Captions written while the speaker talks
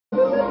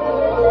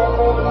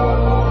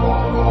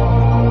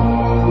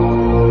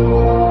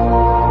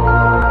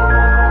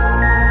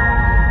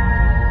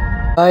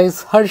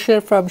Guys, Harsh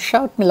here from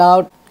Shout Me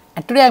Loud,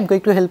 and today I'm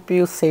going to help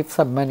you save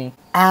some money.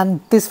 And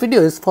this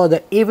video is for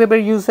the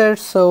Aweber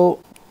users, so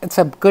it's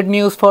a good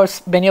news for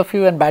many of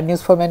you and bad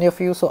news for many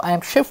of you. So I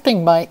am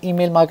shifting my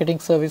email marketing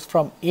service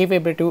from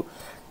Aweber to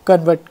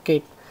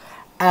ConvertKit,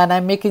 and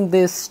I'm making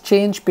this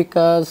change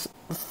because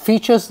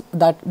features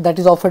that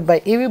is offered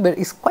by Aweber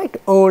is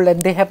quite old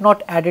and they have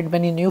not added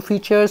many new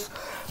features,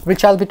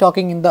 which I'll be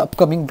talking in the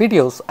upcoming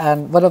videos.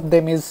 And one of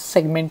them is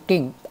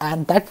segmenting,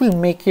 and that will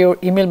make your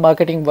email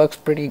marketing works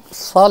pretty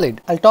solid.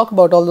 I'll talk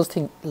about all those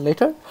things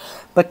later,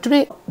 but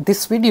today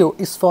this video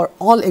is for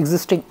all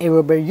existing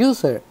Aweber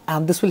user,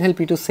 and this will help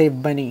you to save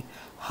money.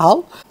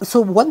 How?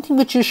 So one thing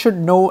which you should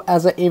know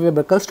as a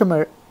Aweber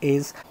customer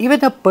is,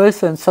 even a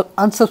person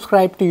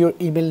unsubscribed to your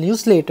email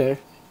newsletter,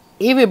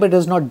 Aweber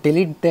does not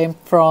delete them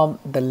from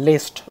the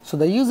list. So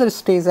the user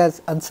stays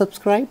as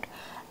unsubscribed,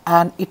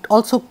 and it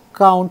also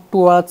count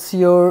towards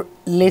your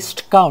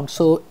list count.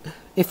 So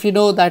if you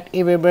know that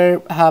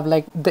Aweber have,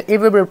 like, the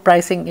Aweber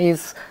pricing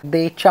is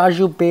they charge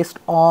you based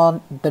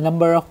on the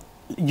number of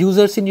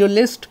users in your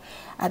list.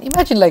 And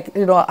imagine, like,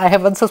 you know, I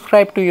have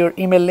unsubscribed to your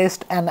email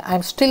list and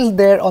I'm still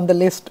there on the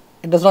list.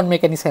 It does not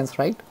make any sense,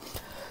 right?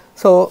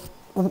 So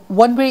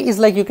one way is,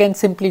 like, you can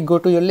simply go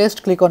to your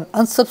list, click on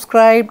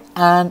unsubscribe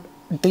and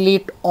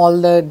delete all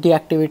the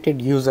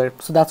deactivated user.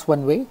 So that's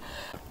one way.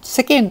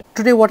 Second,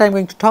 today what I'm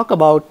going to talk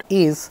about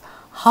is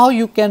how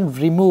you can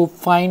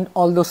find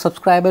all those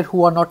subscribers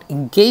who are not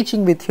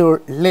engaging with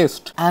your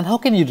list, and how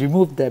can you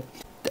remove them.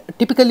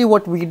 Typically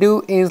what we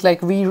do is,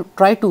 like, we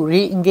try to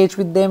re-engage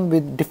with them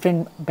with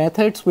different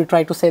methods. We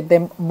try to send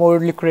them more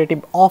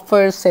lucrative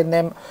offers, send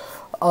them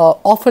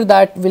offer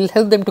that will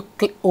help them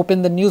to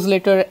open the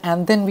newsletter,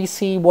 and then we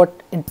see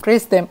what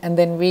interests them, and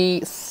then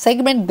we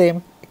segment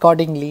them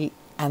accordingly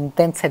and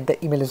then send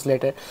the email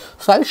newsletter.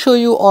 So I'll show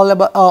you all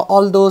about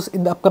all those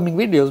in the upcoming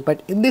videos,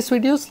 but in these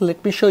videos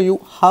let me show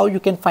you how you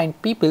can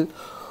find people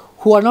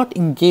who are not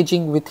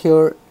engaging with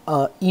your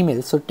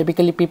email. So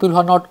typically people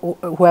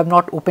who have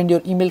not opened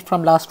your email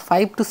from last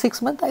 5 to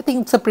 6 months, I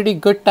think it's a pretty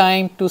good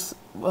time to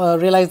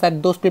realize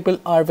that those people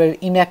are very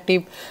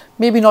inactive,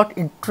 maybe not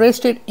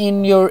interested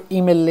in your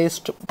email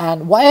list.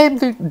 And why I'm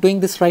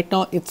doing this right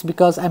now, it's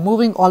because I'm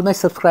moving all my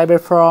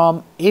subscribers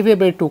from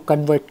Aweber to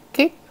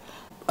ConvertKit.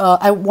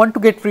 I want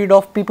to get rid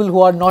of people who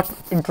are not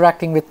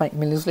interacting with my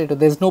email newsletter.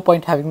 There's no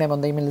point having them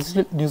on the email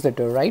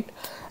newsletter, right?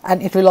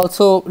 And it will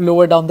also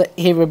lower down the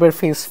Aweber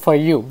fees for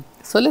you.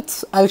 So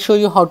I'll show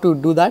you how to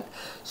do that.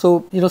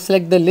 So, you know,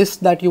 select the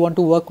list that you want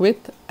to work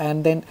with,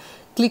 and then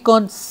click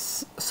on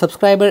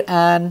subscriber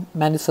and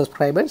manage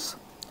subscribers.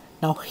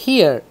 Now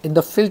here in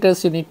the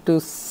filters, you need to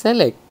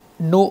select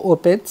no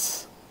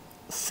opens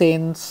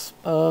since,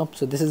 so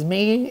this is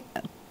May.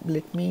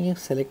 Let me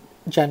select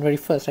January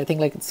 1st. I think,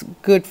 like, it's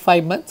good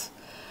 5 months.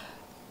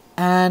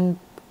 And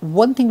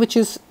one thing which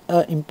is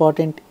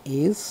important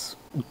is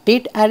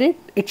date added.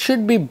 It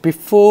should be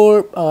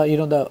before you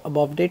know, the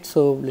above date.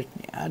 So let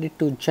me add it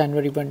to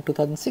January 1,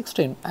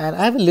 2016, and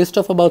I have a list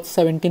of about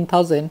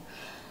 17,000,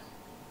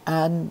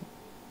 and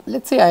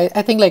let's say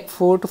I think like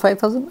 4 to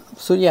 5,000.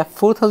 So yeah,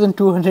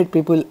 4,200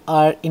 people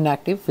are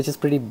inactive, which is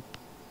pretty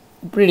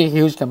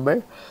huge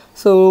number.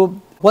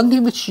 So one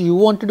thing which you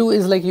want to do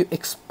is, like, you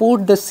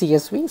export the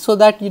CSV so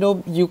that, you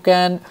know, you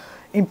can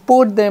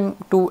import them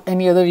to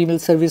any other email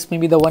service,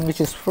 maybe the one which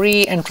is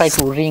free, and try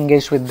to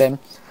re-engage with them.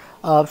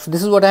 So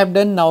this is what I have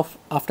done. Now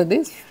after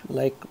this,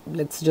 like,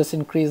 let's just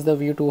increase the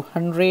view to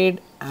 100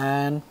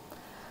 and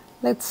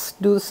let's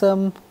do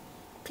some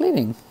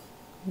cleaning.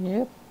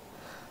 Yep.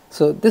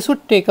 So this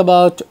would take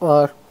about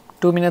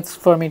 2 minutes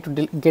for me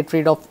to get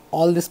rid of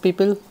all these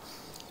people.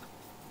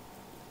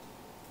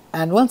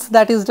 And once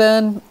that is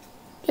done,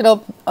 you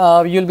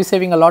know, you'll be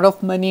saving a lot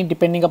of money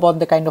depending upon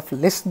the kind of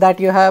list that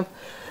you have.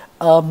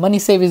 Money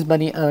saved is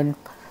money earned.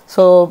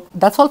 So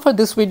that's all for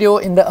this video.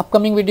 In the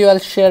upcoming video, I'll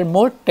share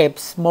more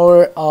tips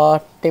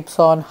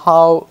on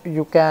how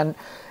you can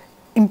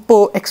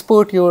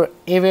export your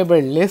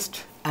Aweber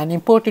list and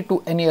import it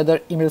to any other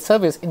email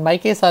service. In my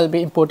case, I'll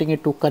be importing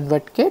it to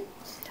ConvertKit.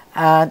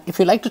 And if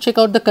you like to check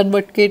out the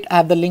ConvertKit, I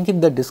have the link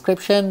in the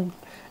description.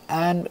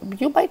 And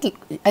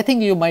I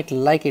think you might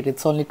like it.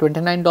 It's only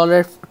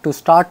 $29 to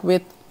start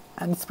with,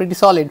 and it's pretty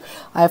solid.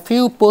 I have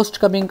few posts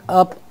coming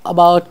up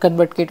about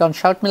ConvertKit on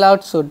Shout Me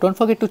Loud, so don't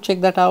forget to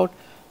check that out.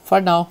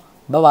 For now,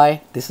 bye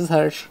bye. This is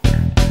Harsh.